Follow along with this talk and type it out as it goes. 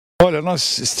Olha,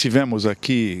 nós estivemos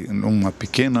aqui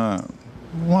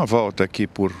uma volta aqui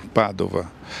por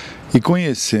Padova e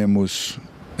conhecemos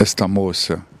esta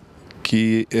moça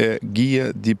que é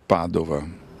guia de Padova.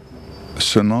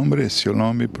 Seu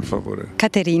nome, por favor?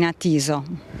 Caterina Tiso.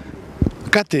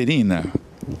 Caterina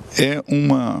é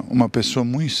uma pessoa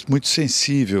muito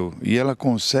sensível e ela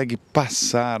consegue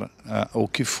passar o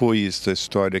que foi esta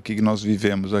história que nós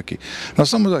vivemos aqui. Nós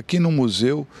estamos aqui no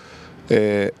museu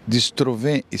di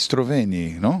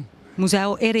scrovegni, no?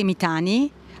 Museo Eremitani,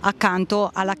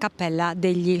 accanto alla cappella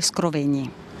degli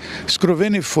scrovegni.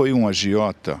 Scrovegni foi um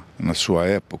agiota na sua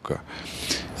época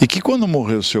e que quando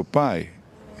morreu seu pai,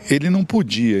 ele não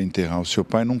podia enterrar o seu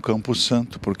pai num campo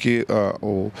santo, porque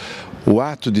o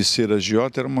ato de ser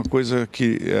agiota era uma coisa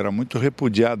que era muito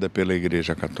repudiada pela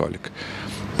Igreja Católica.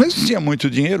 Mas tinha muito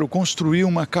dinheiro, construiu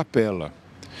uma capela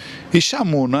e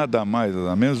chamou nada mais,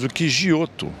 nada menos do que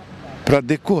Giotto para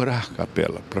decorar a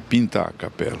capela, para pintar a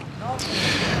capela.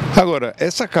 Agora,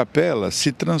 essa capela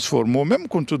se transformou, mesmo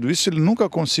com tudo isso, ele nunca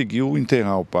conseguiu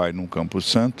enterrar o pai num campo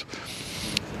santo,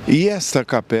 e esta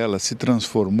capela se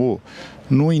transformou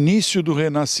no início do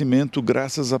Renascimento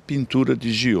graças à pintura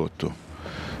di Giotto.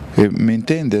 Mi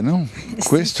intende, no? Sì.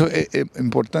 Questo è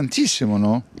importantissimo,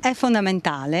 no? È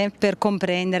fondamentale per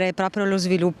comprendere proprio lo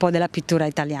sviluppo della pittura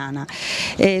italiana.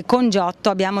 E con Giotto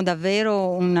abbiamo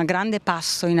davvero un grande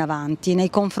passo in avanti nei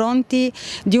confronti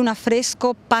di un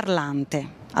affresco parlante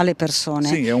alle persone.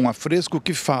 Sim, é um affresco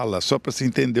que fala, só para se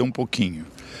entender um pouquinho.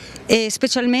 E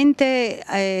specialmente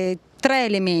tre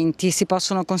elementi si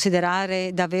possono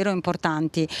considerare davvero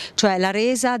importanti, cioè la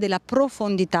resa della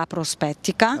profondità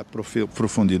prospettica, A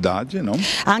profondidade, não?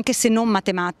 anche se non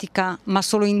matematica ma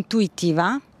solo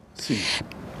intuitiva, Sim.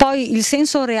 poi il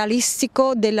senso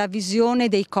realistico della visione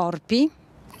dei corpi,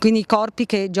 quindi i corpi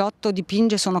che Giotto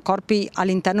dipinge sono corpi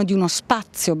all'interno di uno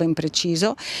spazio ben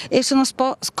preciso e sono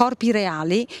corpi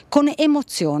reali con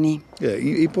emozioni. É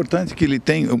importante que ele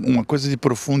tem uma coisa de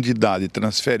profundidade,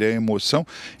 transfere a emoção,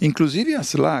 inclusive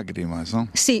as lágrimas, não?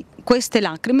 Sì, queste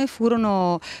lacrime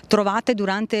furono trovate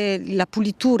durante la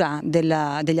pulitura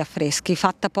degli affreschi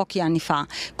fatta pochi anni fa,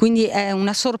 quindi è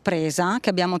una sorpresa che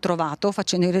abbiamo trovato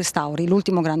facendo i restauri,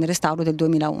 l'ultimo grande restauro del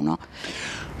 2001.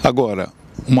 Agora,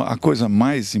 a coisa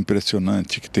mais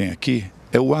impressionante que tem aqui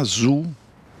é o azul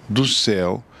do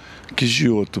céu que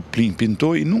Giotto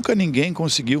pintou e nunca ninguém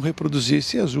conseguiu reproduzir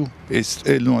esse azul.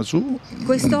 No azul?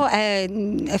 Questo è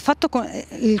fatto con,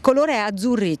 il colore è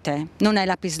azzurrite, non è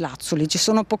lapislazzuli, ci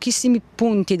sono pochissimi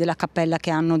punti della cappella che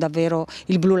hanno davvero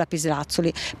il blu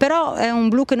lapislazzuli, però è un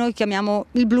blu che noi chiamiamo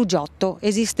il blu Giotto,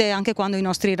 esiste anche quando i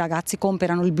nostri ragazzi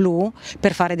comprano il blu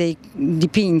per fare dei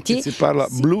dipinti. E si parla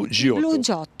blu Giotto. Blu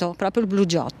Giotto, proprio il blu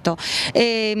Giotto.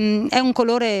 È un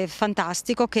colore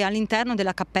fantastico che all'interno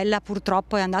della cappella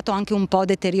purtroppo è andato anche un po'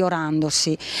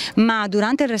 deteriorandosi, ma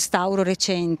durante il restauro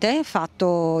recente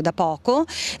fatto da poco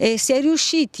si è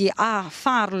riusciti a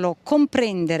farlo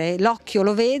comprendere, l'occhio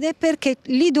lo vede, perché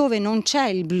lì dove non c'è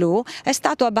il blu è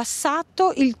stato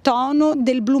abbassato il tono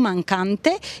del blu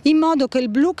mancante in modo che il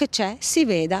blu che c'è si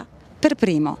veda per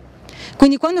primo.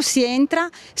 Quindi quando si entra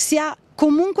si ha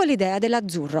comunque l'idea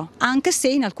dell'azzurro, anche se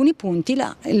in alcuni punti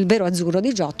il vero azzurro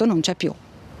di Giotto non c'è più.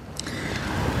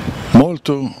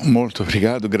 Molto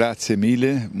obrigado, grazie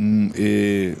mille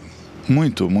e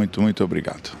muito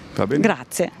obrigado. Tá bem?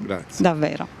 Grazie, Grazie.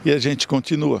 davvero. E a gente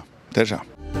continua. Até já.